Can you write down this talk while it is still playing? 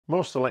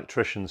Most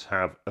electricians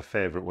have a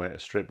favourite way to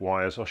strip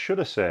wires, or should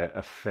I say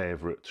a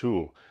favourite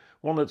tool.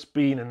 One that's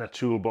been in their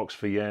toolbox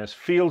for years,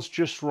 feels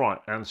just right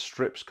and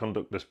strips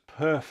conductors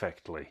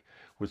perfectly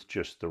with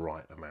just the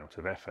right amount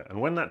of effort. And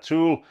when that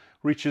tool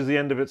reaches the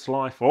end of its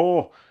life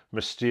or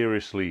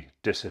mysteriously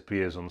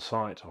disappears on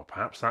site, or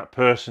perhaps that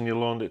person you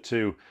loaned it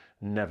to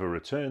never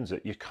returns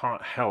it, you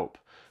can't help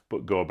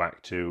but go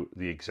back to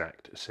the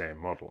exact same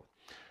model.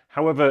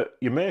 However,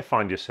 you may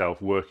find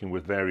yourself working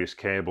with various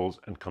cables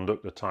and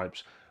conductor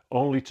types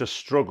only to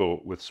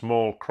struggle with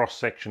small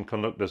cross-section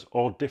conductors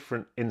or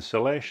different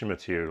insulation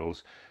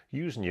materials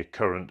using your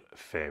current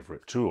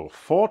favourite tool.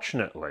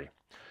 Fortunately,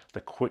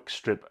 the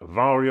QuickStrip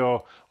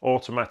Vario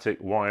automatic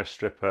wire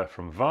stripper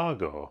from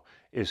Wago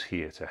is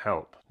here to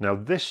help. Now,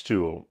 this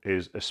tool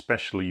is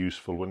especially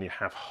useful when you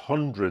have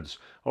hundreds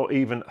or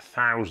even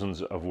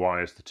thousands of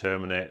wires to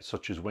terminate,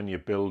 such as when you're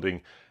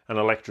building an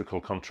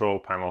electrical control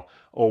panel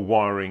or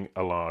wiring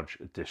a large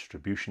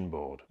distribution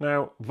board.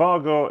 Now,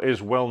 Wago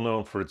is well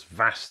known for its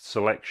vast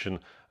selection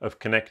of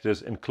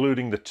connectors,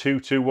 including the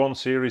 221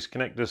 series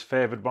connectors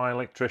favoured by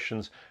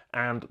electricians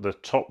and the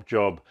Top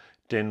Job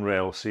DIN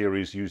rail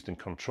series used in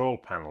control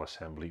panel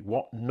assembly.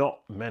 What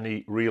not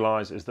many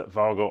realise is that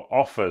Wago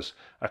offers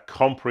a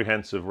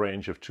comprehensive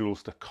range of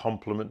tools to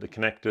complement the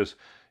connectors,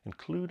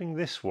 including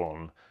this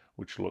one,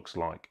 which looks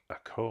like a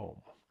comb.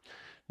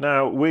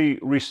 Now, we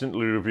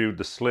recently reviewed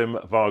the slim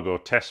Wago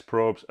test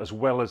probes as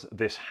well as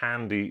this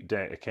handy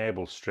data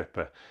cable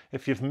stripper.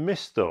 If you've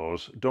missed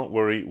those, don't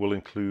worry, we'll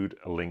include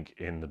a link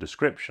in the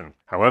description.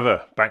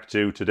 However, back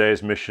to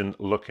today's mission,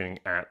 looking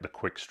at the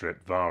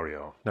QuickStrip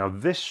Vario. Now,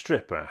 this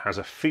stripper has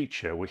a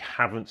feature we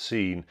haven't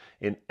seen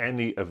in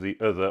any of the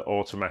other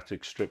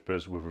automatic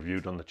strippers we've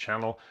reviewed on the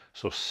channel,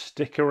 so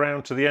stick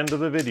around to the end of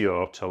the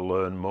video to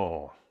learn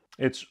more.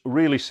 It's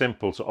really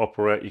simple to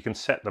operate. You can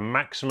set the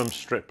maximum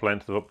strip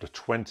length of up to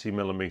 20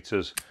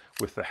 millimeters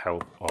with the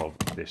help of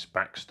this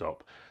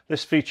backstop.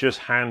 This feature is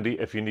handy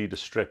if you need to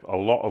strip a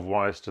lot of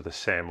wires to the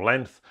same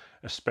length,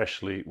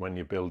 especially when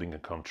you're building a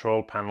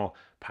control panel,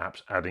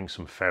 perhaps adding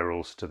some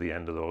ferrules to the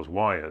end of those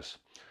wires.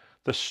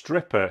 The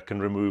stripper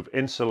can remove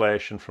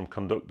insulation from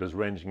conductors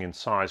ranging in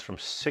size from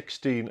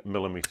 16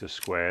 millimeters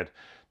squared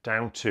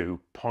down to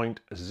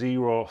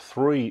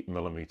 0.03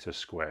 millimeters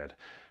squared.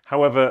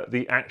 However,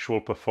 the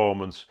actual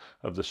performance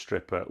of the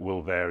stripper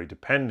will vary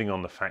depending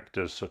on the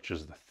factors such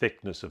as the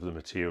thickness of the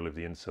material of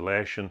the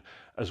insulation,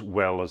 as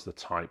well as the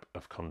type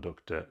of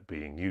conductor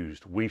being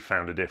used. We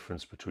found a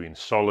difference between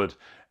solid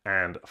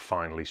and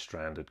finely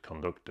stranded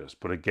conductors,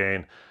 but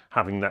again,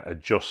 having that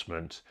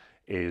adjustment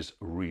is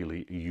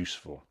really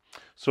useful.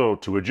 So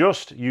to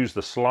adjust, use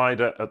the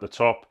slider at the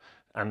top,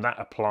 and that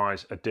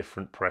applies a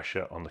different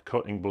pressure on the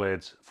cutting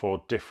blades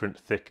for different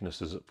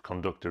thicknesses of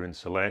conductor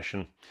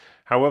insulation.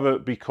 However,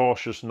 be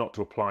cautious not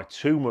to apply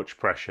too much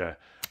pressure,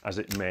 as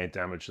it may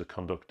damage the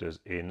conductors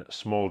in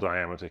small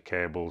diameter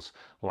cables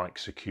like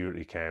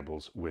security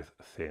cables with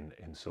thin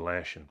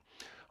insulation.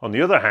 On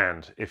the other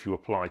hand, if you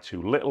apply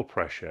too little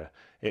pressure,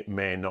 it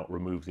may not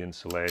remove the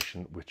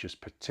insulation, which is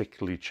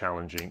particularly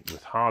challenging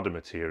with harder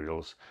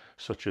materials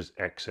such as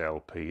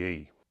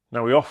XPLE.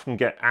 Now, we often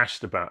get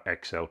asked about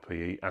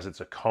XPLE as it's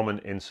a common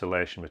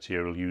insulation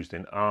material used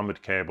in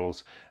armoured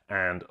cables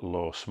and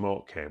low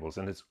smoke cables,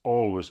 and it's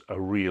always a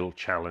real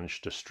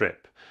challenge to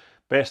strip.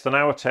 Based on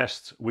our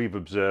tests, we've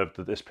observed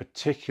that this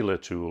particular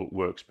tool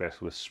works best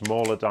with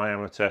smaller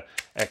diameter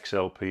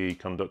XPLE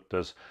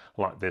conductors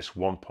like this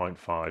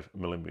 1.5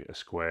 millimeter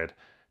squared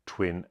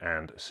twin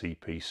and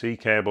CPC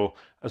cable,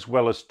 as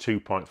well as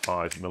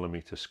 2.5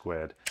 millimeter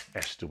squared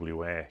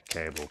SWA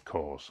cable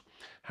cores.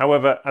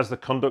 However, as the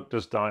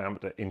conductor's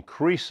diameter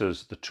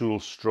increases, the tool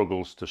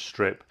struggles to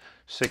strip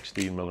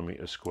 16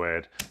 millimeter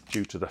squared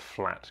due to the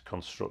flat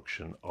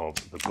construction of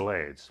the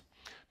blades.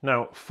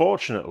 Now,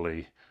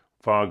 fortunately,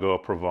 Wago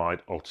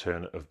provide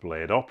alternative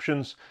blade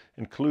options,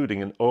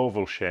 including an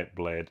oval-shaped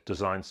blade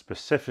designed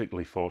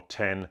specifically for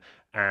 10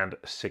 and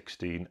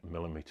 16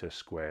 millimeter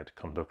squared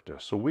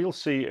conductors. So we'll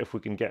see if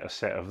we can get a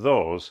set of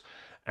those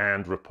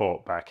and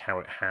report back how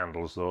it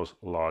handles those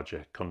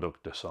larger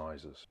conductor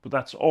sizes. But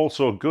that's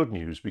also good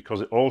news, because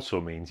it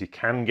also means you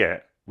can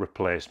get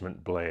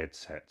replacement blade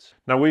sets.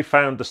 Now, we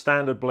found the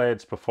standard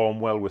blades perform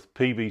well with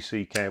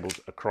PVC cables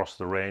across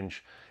the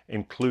range,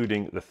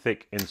 including the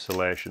thick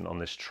insulation on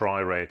this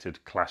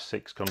tri-rated class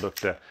 6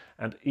 conductor,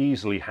 and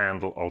easily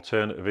handle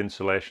alternative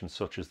insulation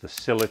such as the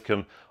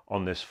silicon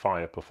on this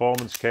fire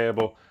performance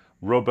cable,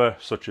 rubber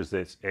such as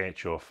this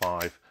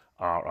HO5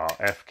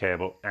 RRF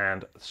cable,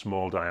 and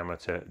small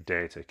diameter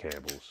data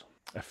cables.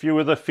 A few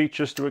other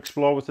features to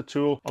explore with the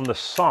tool. On the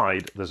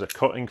side, there's a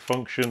cutting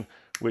function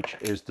which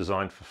is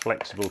designed for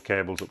flexible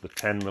cables up to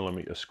 10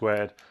 millimeter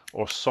squared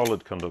or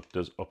solid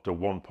conductors up to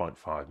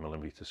 1.5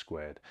 millimeter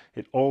squared.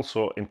 It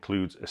also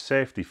includes a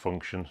safety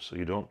function so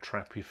you don't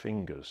trap your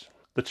fingers.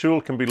 The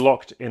tool can be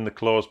locked in the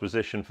closed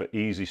position for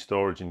easy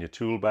storage in your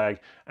tool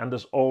bag, and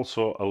there's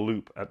also a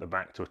loop at the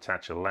back to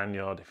attach a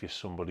lanyard if you're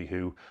somebody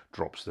who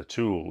drops the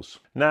tools.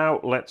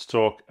 Now let's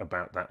talk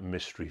about that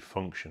mystery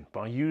function.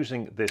 By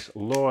using this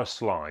lower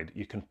slide,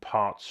 you can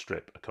part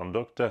strip a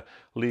conductor,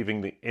 leaving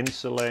the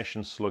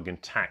insulation slug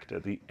intact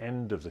at the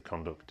end of the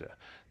conductor.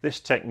 This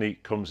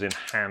technique comes in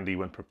handy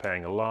when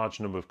preparing a large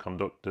number of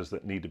conductors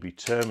that need to be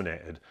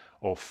terminated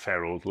or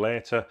ferruled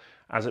later,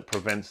 as it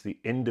prevents the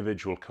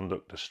individual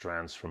conductor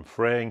strands from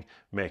fraying,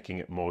 making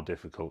it more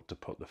difficult to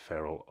put the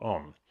ferrule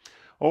on.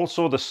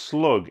 Also, the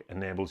slug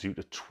enables you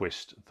to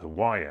twist the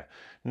wire.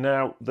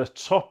 Now, the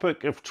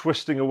topic of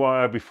twisting a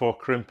wire before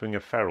crimping a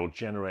ferrule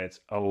generates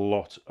a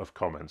lot of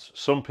comments.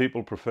 Some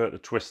people prefer to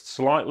twist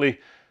slightly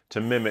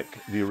to mimic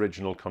the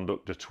original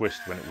conductor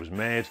twist when it was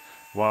made,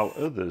 while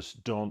others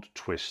don't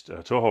twist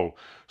at all.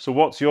 So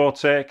what's your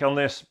take on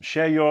this?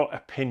 Share your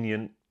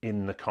opinion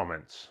in the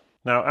comments.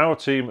 Now, our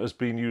team has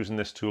been using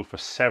this tool for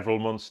several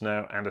months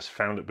now and has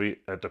found it to be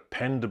a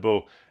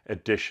dependable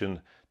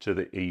addition to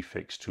the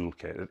eFix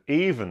toolkit. It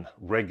even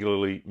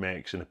regularly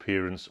makes an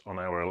appearance on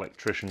our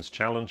Electricians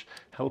challenge,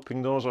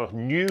 helping those who are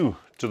new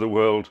to the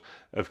world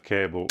of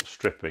cable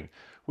stripping.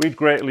 We'd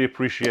greatly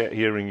appreciate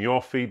hearing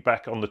your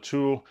feedback on the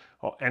tool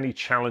or any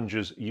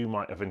challenges you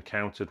might have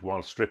encountered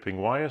while stripping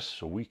wires,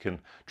 so we can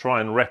try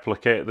and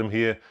replicate them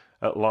here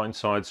at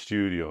Lineside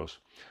Studios.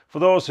 For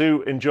those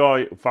who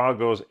enjoy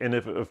Wago's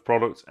innovative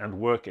products and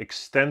work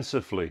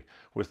extensively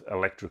with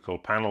electrical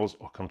panels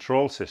or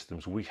control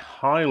systems, we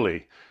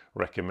highly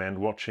recommend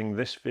watching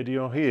this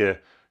video here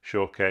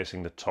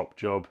showcasing the top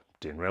job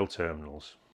DIN rail terminals.